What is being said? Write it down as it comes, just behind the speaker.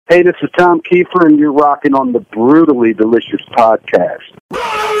Hey, this is Tom Keifer, and you're rocking on the Brutally Delicious podcast.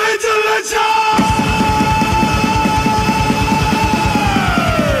 Brutally Delicious!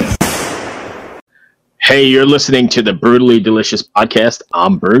 Hey, you're listening to the Brutally Delicious podcast.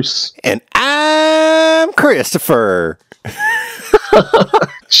 I'm Bruce. And I'm Christopher.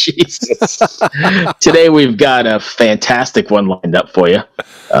 Jesus. Today we've got a fantastic one lined up for you.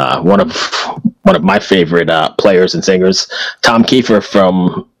 One of my favorite players and singers, Tom Keifer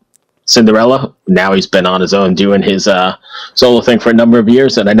from Cinderella. Now he's been on his own doing his solo thing for a number of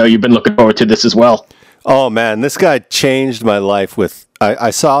years, and I know you've been looking forward to this as well. Oh, man, this guy changed my life. I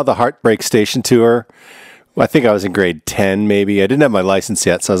saw the Heartbreak Station tour. I think I was in grade 10, maybe. I didn't have my license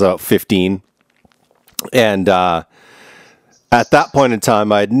yet, so I was about 15. And at that point in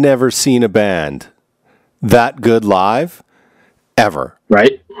time, I'd never seen a band that good live, ever.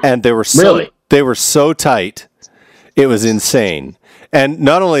 Right? And they were so tight, it was insane. And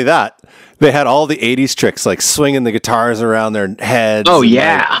not only that, they had all the 80s tricks, like swinging the guitars around their heads. Oh,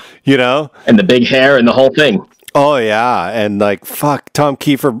 yeah. And the big hair and the whole thing. Oh, yeah. And Tom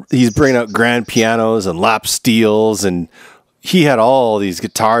Keifer, he's bringing out grand pianos and lap steels, and he had all these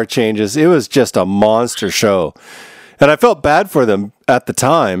guitar changes. It was just a monster show. And I felt bad for them at the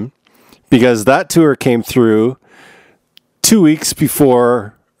time because that tour came through 3 weeks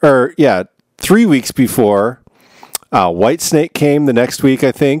before Whitesnake came the next week,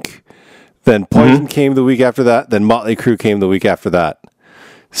 I think. Then Poison came the week after that. Then Motley Crue came the week after that.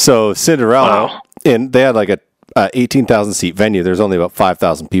 So Cinderella, and they had like a 18,000 seat venue. There's only about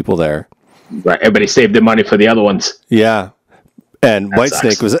 5,000 people there. Right. Everybody saved their money for the other ones. Yeah. And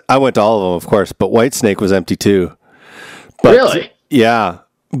Whitesnake I went to all of them, of course, but Whitesnake was empty too. But, really? Yeah.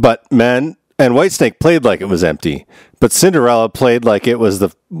 But man, and Whitesnake played like it was empty, but Cinderella played like it was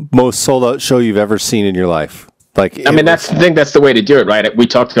the most sold out show you've ever seen in your life. That's yeah, who was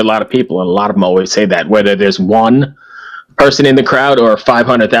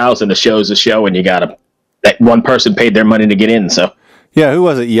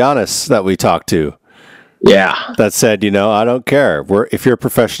it? Giannis that we talked to. Yeah, that said, I don't care. If you're a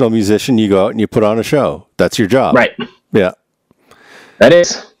professional musician, you go out and you put on a show. That's your job, right? Yeah, that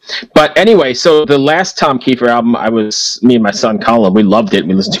is. But anyway, so the last Tom Keifer album, me and my son Colin, we loved it.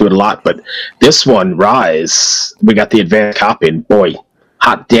 We listened to it a lot. But this one, Rise, we got the advanced copy, and boy,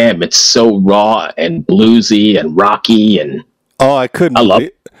 hot damn, it's so raw and bluesy and rocky. And I love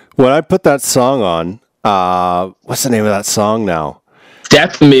it. When I put that song on, what's the name of that song now?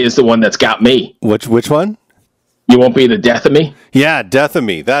 Death of Me is the one that's got me. Which one? You Won't Be the Death of Me? Yeah, Death of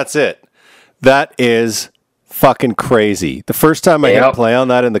Me. That's it. That is fucking crazy. The first time I hit play on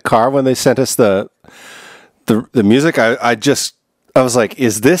that in the car when they sent us the music, I was like,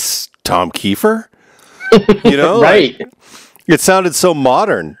 is this Tom Keifer? Right. It sounded so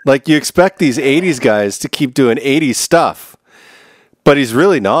modern. Like you expect these 80s guys to keep doing 80s stuff, but he's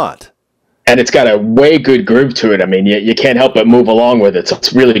really not. And it's got a way good groove to it. I mean, you can't help but move along with it. So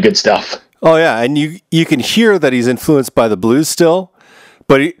it's really good stuff. Oh, yeah. And you can hear that he's influenced by the blues still.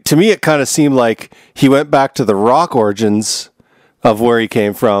 But to me, it kind of seemed like he went back to the rock origins of where he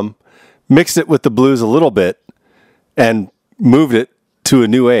came from, mixed it with the blues a little bit, and moved it to a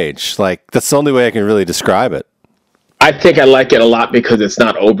new age. Like, that's the only way I can really describe it. I think I like it a lot because it's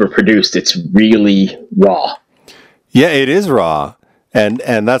not overproduced. It's really raw. Yeah, it is raw. And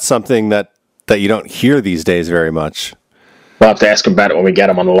that's something that you don't hear these days very much. We'll have to ask him about it when we get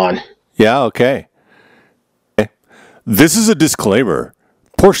him on the line. Yeah, okay. This is a disclaimer.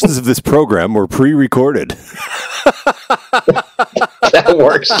 Portions of this program were pre-recorded. That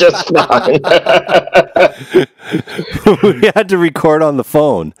works just fine. We had to record on the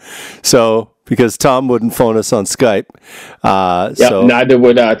phone. So, because Tom wouldn't phone us on Skype. So neither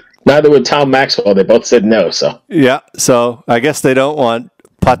would Tom Maxwell. They both said no. So yeah, so I guess they don't want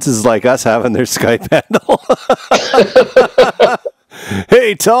putzes like us having their Skype handle.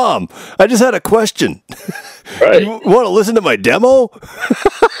 Hey, Tom, I just had a question. Right. You want to listen to my demo?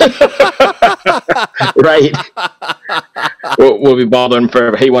 Right. We'll be bothering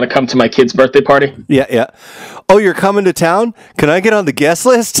forever. Hey, you want to come to my kid's birthday party? Yeah. Oh, you're coming to town? Can I get on the guest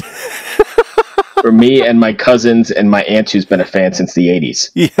list? For me and my cousins and my aunt who's been a fan since the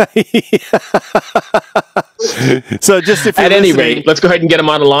 80s. Yeah. So just if you're At any rate, let's go ahead and get him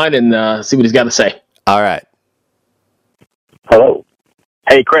on the line and see what he's got to say. All right. Hello.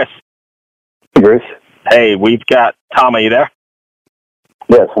 Hey, Chris. Hey, Bruce. Hey, we've got Tom. Are you there?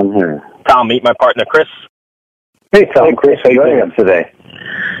 Yes, I'm here. Tom, meet my partner, Chris. Hey, Tom. Hey, Chris. How are you doing today?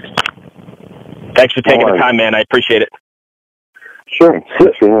 Thanks for taking the time, man. I appreciate it. Sure.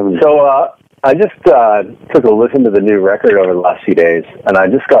 So, I just took a listen to the new record over the last few days, and I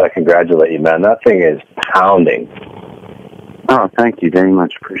just got to congratulate you, man. That thing is pounding. Oh, thank you very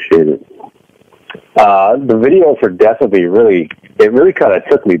much. Appreciate it. The video for Death of Me really kind of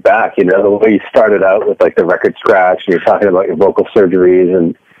took me back. You know, the way you started out with like the record scratch, and you're talking about your vocal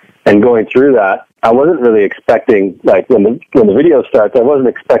surgeries and going through that. I wasn't really expecting, like when the video starts, I wasn't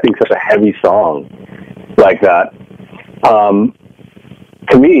expecting such a heavy song like that.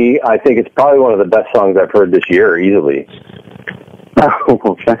 To me, I think it's probably one of the best songs I've heard this year, easily. Oh,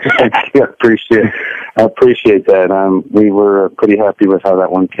 well, thank you. I appreciate that. We were pretty happy with how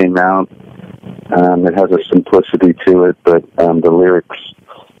that one came out. It has a simplicity to it, but the lyrics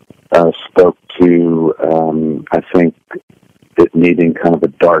spoke to, I think, it needing kind of a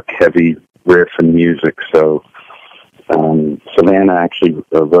dark, heavy riff and music. So Savannah actually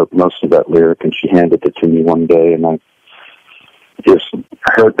wrote most of that lyric, and she handed it to me one day, and I just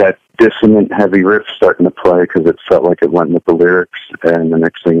heard that dissonant, heavy riff starting to play because it felt like it went with the lyrics, and the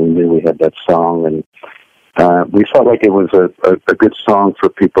next thing we knew, we had that song, and we felt like it was a good song for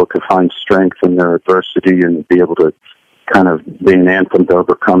people to find strength in their adversity and be able to kind of be an anthem to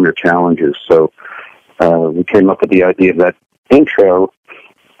overcome your challenges. So we came up with the idea of that intro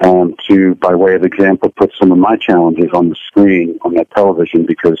to, by way of example, put some of my challenges on the screen on that television,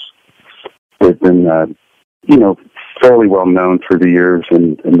 because they've been, fairly well known through the years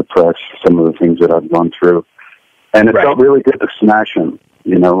in the press, some of the things that I've gone through. And it felt really good to smash them,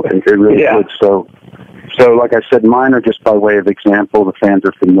 it really did. So like I said, mine are just by way of example. The fans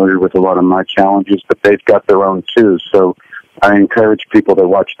are familiar with a lot of my challenges, but they've got their own too. So I encourage people to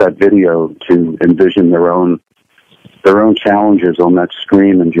watch that video to envision their own challenges on that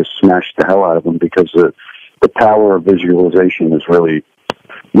screen and just smash the hell out of them, because the power of visualization is really,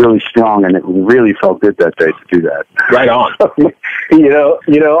 really strong, and it really felt good that day to do that. Right on.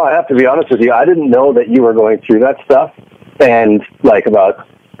 I have to be honest with you. I didn't know that you were going through that stuff. And like about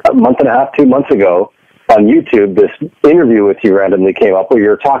a month and a half, 2 months ago, on YouTube, this interview with you randomly came up where you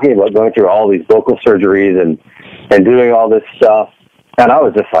were talking about going through all these vocal surgeries and doing all this stuff. And I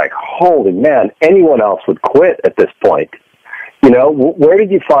was just like, holy man, anyone else would quit at this point. Where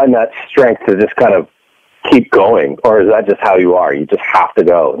did you find that strength to just kind of keep going? Or is that just how you are? You just have to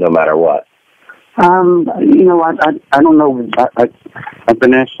go no matter what? I don't know. I've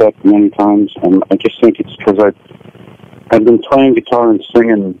been asked that many times, and I just think it's because I've been playing guitar and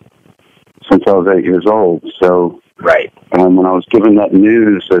singing since I was 8 years old. So when I was given that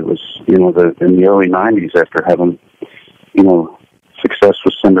news, it was, in the early 90s, after having, success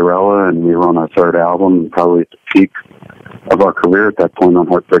with Cinderella, and we were on our third album, probably at the peak of our career at that point on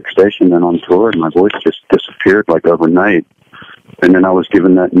Heartbreak Station and on tour, and my voice just disappeared like overnight. And then I was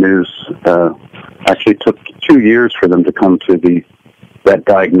given that news. Actually took 2 years for them to come to that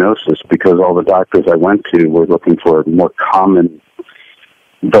diagnosis, because all the doctors I went to were looking for more common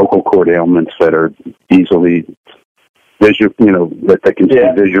vocal cord ailments that are easily visual, that they can see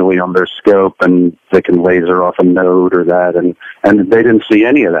visually on their scope, and they can laser off a note or that, and they didn't see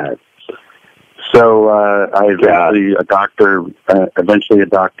any of that. So eventually a doctor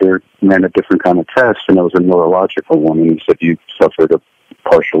ran a different kind of test, and it was a neurological one, and he said, you suffered a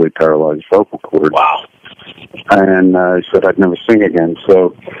partially paralyzed vocal cord. Wow. And I said I'd never sing again.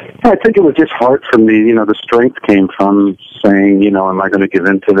 So I think it was just hard for me. The strength came from saying, am I going to give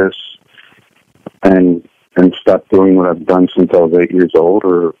in to this and stop doing what I've done since I was 8 years old,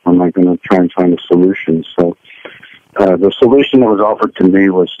 or am I going to try and find a solution? So the solution that was offered to me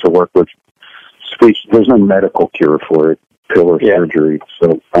was to work with speech. There's no medical cure for it, pill or surgery.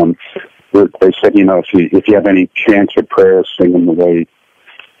 So they said, if you have any chance or prayer, sing them the way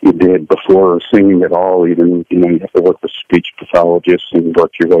you did before, or singing at all. Even you have to work with speech pathologists and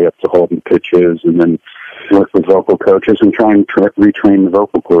work your way up to holding pitches, and then work with vocal coaches and try and retrain the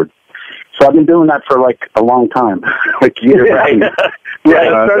vocal cord. So I've been doing that for like a long time, like years.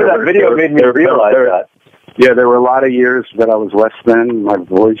 That video made me realize that. Yeah, there were a lot of years that I was less than my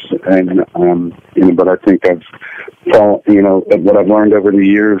voice, and but I think what I've learned over the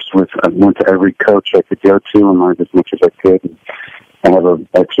years I went to every coach I could go to and learned as much as I could. I have an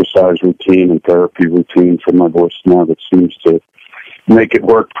exercise routine and therapy routine for my voice now that seems to make it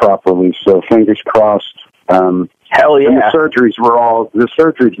work properly. So fingers crossed. Hell yeah! And the surgeries were all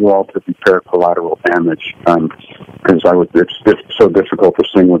to repair collateral damage, because it's so difficult to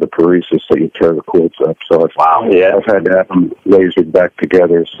sing with a paresis that you tear the cords up. So I've had to have them lasered back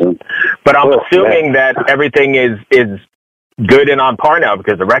together. So, but I'm assuming that everything is good and on par now,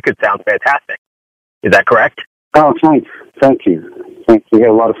 because the record sounds fantastic. Is that correct? Oh, thank you. Thanks. We had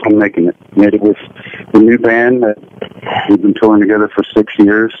a lot of fun making it. Made it with the new band that we've been touring together for 6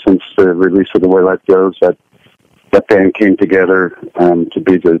 years since the release of The Way Life Goes. That band came together to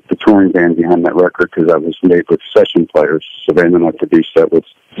be the touring band behind that record because that was made with session players. So they didn't have to be set with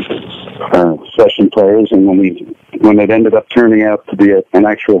session players. And when it ended up turning out to be an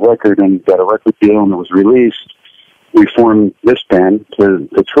actual record and got a record deal and it was released, we formed this band to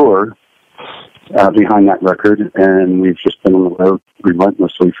tour behind that record. And we've just been on the road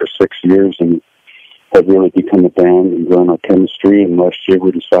relentlessly for 6 years and have really become a band and grown our chemistry. And last year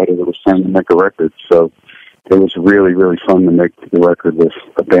we decided it was time to make a record. So it was really, really fun to make the record with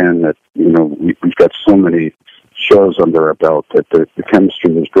a band that, we've got so many shows under our belt that the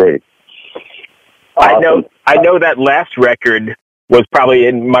chemistry was great. Awesome. I know that last record was probably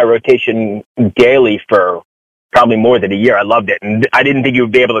in my rotation daily for probably more than a year. I loved it, and I didn't think you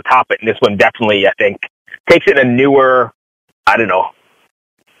would be able to top it. And this one definitely, I think, takes it in a newer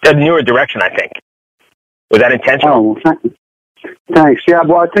direction, I think. Was that intentional? Oh, thanks. Yeah,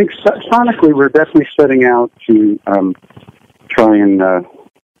 well, I think sonically we're definitely setting out to try and,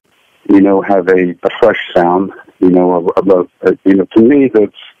 have a fresh sound. To me,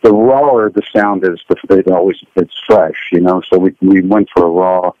 the rawer the sound is, it's fresh. So we went for a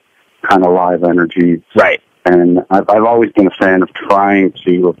raw kind of live energy. Right. And I've always been a fan of trying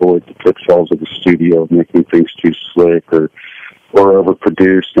to avoid the pitfalls of the studio, making things too slick or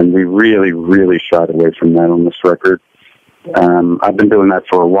overproduced, and we really, really shied away from that on this record. I've been doing that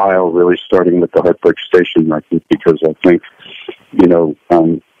for a while, really starting with the Heartbreak Station record, because I think,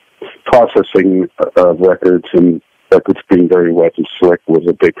 processing of records and records being very wet and slick was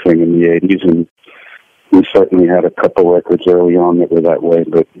a big thing in the 80s, and we certainly had a couple records early on that were that way,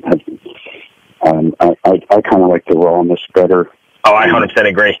 but I kind of like the rawness better. Oh, I 100%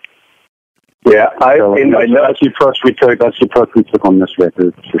 agree. Yeah, that's the approach we took on this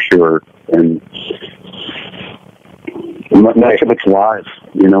record for sure, and much of it's live.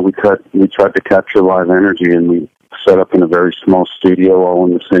 We tried to capture live energy, and we set up in a very small studio, all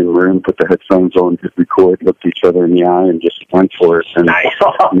in the same room, put the headphones on, hit record, looked each other in the eye, and just went for it. And nice.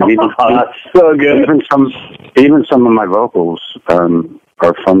 That's so good. Even some of my vocals are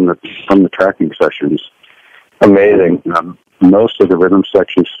from the tracking sessions. Amazing. Most of the rhythm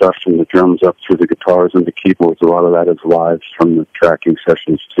section stuff, from the drums up through the guitars and the keyboards, a lot of that is live from the tracking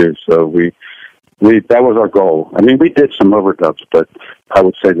sessions too. So that was our goal. I mean, we did some overdubs, but I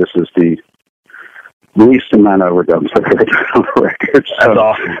would say this is the least amount of overdubs I've ever done on a record. So that's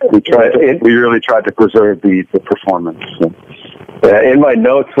awesome. We really tried to preserve the performance. So. In my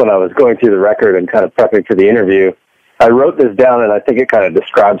notes when I was going through the record and kind of prepping for the interview, I wrote this down, and I think it kind of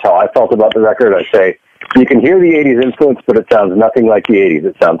describes how I felt about the record. I say, you can hear the 80s influence, but it sounds nothing like the 80s.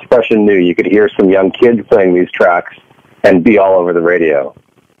 It sounds fresh and new. You could hear some young kids playing these tracks and be all over the radio,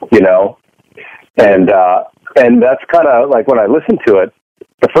 And that's kind of like when I listened to it,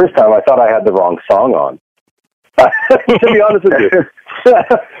 the first time I thought I had the wrong song on. To be honest with you.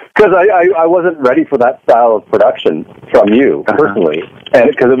 Because I wasn't ready for that style of production from you, personally. And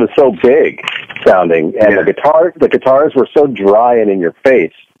because it was so big sounding. And the guitars were so dry and in your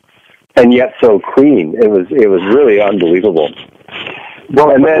face. And yet so clean. It was really unbelievable.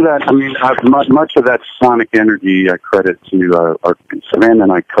 Well, and then much of that sonic energy I credit to our Savannah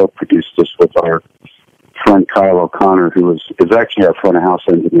and I co-produced this with our friend Kyle O'Connor, who is actually our front of house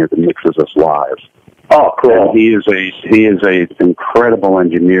engineer that mixes us live. Oh, cool! And he is a incredible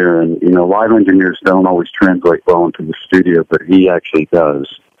engineer, and live engineers don't always translate well into the studio, but he actually does.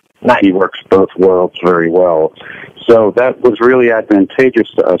 Nice. He works both worlds very well. So that was really advantageous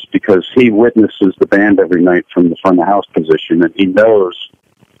to us because he witnesses the band every night from the front of house position, and he knows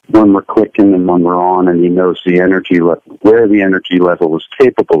when we're clicking and when we're on, and he knows the energy where the energy level is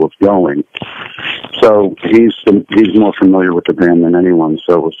capable of going. So he's more familiar with the band than anyone.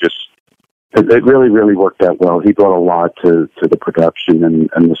 So it was it really, really worked out well. He brought a lot to the production and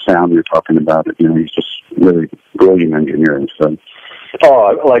the sound you're talking about. He's just really brilliant engineer. So.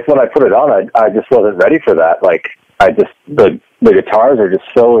 Oh, like when I put it on, I just wasn't ready for that. Like the guitars are just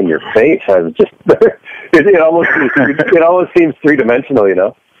so in your face. I was just it almost seems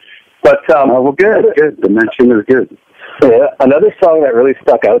 3-dimensional, But well, good. Dimension is good. Yeah, another song that really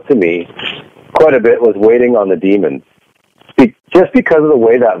stuck out to me quite a bit was "Waiting on the Demon." Just because of the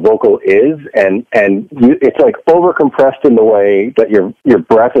way that vocal is, and it's like over compressed in the way that your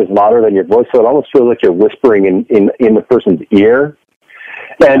breath is louder than your voice, so it almost feels like you're whispering in the person's ear.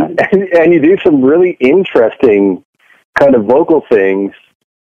 And you do some really interesting kind of vocal things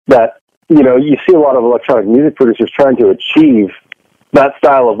that, you see a lot of electronic music producers trying to achieve that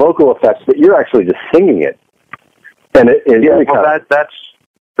style of vocal effects, but you're actually just singing it. And it really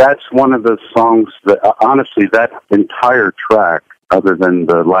that's one of the songs that, honestly, that entire track, other than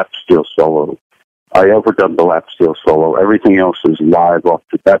the lap steel solo, I overdubbed the lap steel solo. Everything else is live off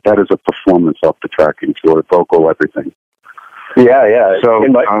that is a performance off the tracking floor, vocal, everything. Yeah. So,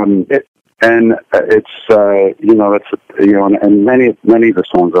 and it's and many of the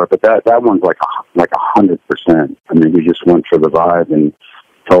songs are, but that one's like 100%. I mean, we just went for the vibe and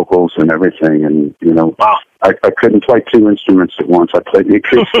vocals and everything, and wow. I couldn't play two instruments at once. I played the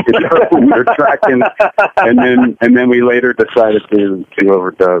acoustic guitar when we were tracking, and then we later decided to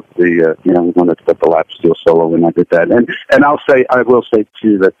overdub the we wanted to put the lap steel solo, and I did that. And I will say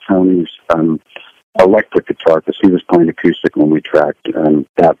too that Tony's electric guitar, because he was playing acoustic when we tracked,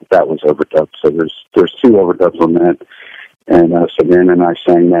 that was overdubbed. So there's two overdubs on that, and so Dan and I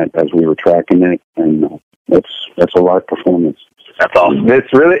sang that as we were tracking it, and that's a live performance. That's awesome.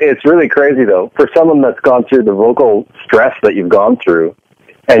 It's really crazy though, for someone that's gone through the vocal stress that you've gone through,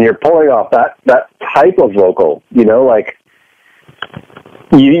 and you're pulling off that type of vocal. Like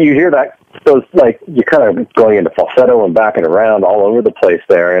you hear that. Those, like, you're kind of going into falsetto and backing around all over the place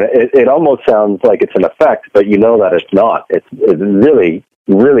there, and it almost sounds like it's an effect, but that it's not. It's really,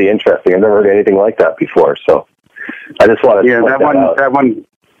 really interesting. I've never heard anything like that before, so I just wanted to point that one.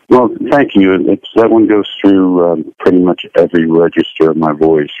 Well, thank you. That one goes through pretty much every register of my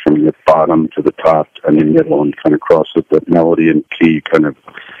voice, from the bottom to the top, and then the one kind of crosses the melody and key, kind of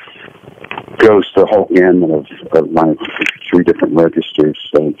goes the whole gamut of my 3 different registers.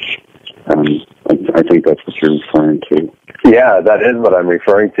 So. I think that's what you're referring to. Yeah, that is what I'm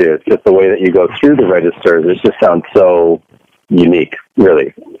referring to. It's just the way that you go through the registers. It just sounds so unique,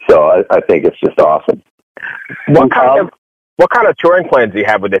 really. So I think it's just awesome. What kind of touring plans do you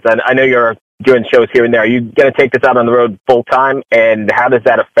have with this? I know you're doing shows here and there. Are you going to take this out on the road full time? And how does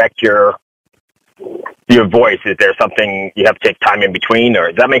that affect your voice? Is there something you have to take time in between, or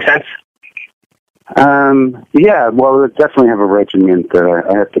does that make sense? Yeah, well, I definitely have a regimen that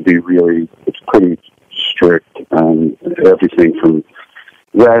I have to be it's pretty strict. Everything from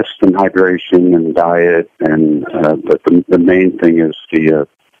rest and hydration and diet, but the main thing is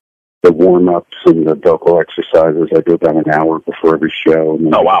the warm-ups and the vocal exercises. I do about an hour before every show, and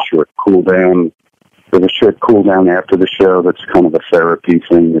then a short cool down. There's a short cool down after the show that's kind of a therapy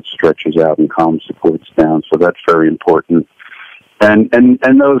thing that stretches out and calms the cords down, so that's very important. And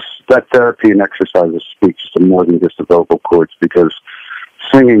that therapy and exercises speaks to more than just the vocal cords, because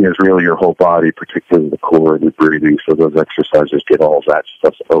singing is really your whole body, particularly the core and the breathing. So those exercises get all that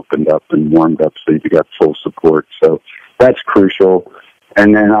stuff opened up and warmed up, so you got full support. So that's crucial.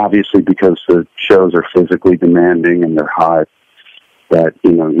 And then obviously, because the shows are physically demanding and they're hot, that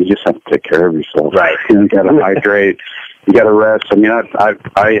you just have to take care of yourself. Right. You got to hydrate. You got to rest. I mean,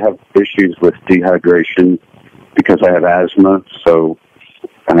 I have issues with dehydration because I have asthma, so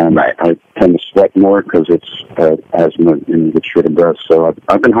I tend to sweat more because it's asthma and you get short of breath. So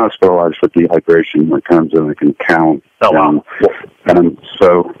I've been hospitalized for dehydration more times than I can count. Oh, wow.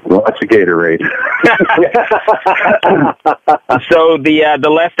 So lots of Gatorade. So the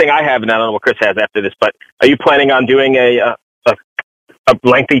last thing I have, and I don't know what Chris has after this, but are you planning on doing a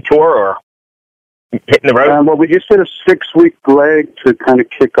lengthy tour or hitting the road? Well, we just did a 6-week leg to kind of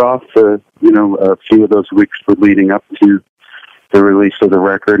kick off a few of those weeks for leading up to the release of the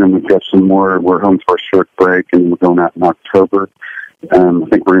record, and we've got some more. We're home for a short break, and we're going out in October. I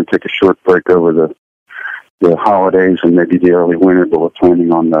think we're going to take a short break over the holidays and maybe the early winter, but we're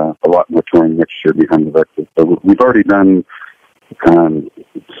planning on a lot more touring next year behind the record. So we've already done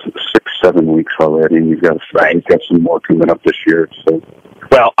 6-7 weeks already, and we've got some more coming up this year. So.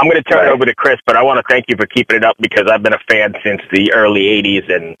 Well, I'm going to turn it over to Chris, but I want to thank you for keeping it up, because I've been a fan since the early 80s,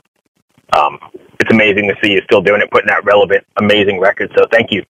 and it's amazing to see you still doing it, putting out relevant, amazing records. So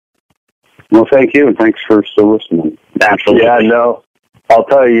thank you. Well, thank you, and thanks for still listening. Absolutely. Yeah, no, I'll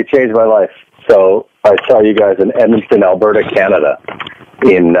tell you, you changed my life. So I saw you guys in Edmonton, Alberta, Canada,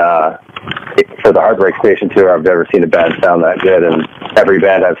 for the Heartbreak Station tour. I've never seen a band sound that good, and every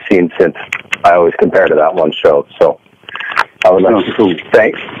band I've seen since, I always compare to that one show. So I would like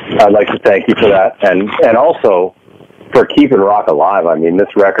to thank you for that, and also for keeping rock alive. I mean,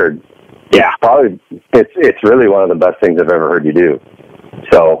 this record, it's really one of the best things I've ever heard you do.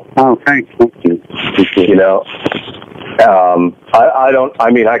 So, thank you.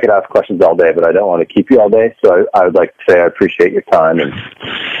 I could ask questions all day, but I don't want to keep you all day. So I would like to say I appreciate your time, and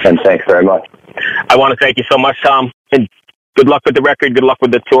thanks very much. I want to thank you so much, Tom, and good luck with the record, good luck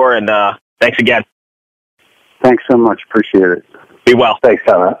with the tour, and thanks again. Thanks so much. Appreciate it. Be well. Thanks,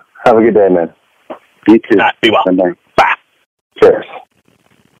 Tom. Have a good day, man. You too. Be well. Bye. Bye. Cheers.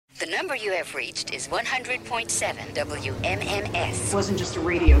 The number number you have reached is 100.7 WMMS. It wasn't just a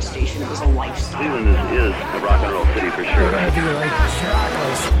radio station, it was a lifestyle. Cleveland is a rock and roll city for sure.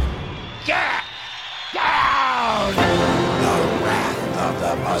 Get down! The Wrath of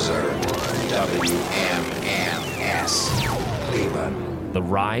the Buzzard. WMMS. Cleveland. The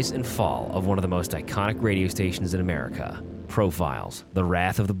rise and fall of one of the most iconic radio stations in America. Profiles, The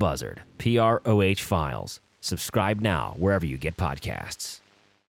Wrath of the Buzzard, PROH Files. Subscribe now wherever you get podcasts.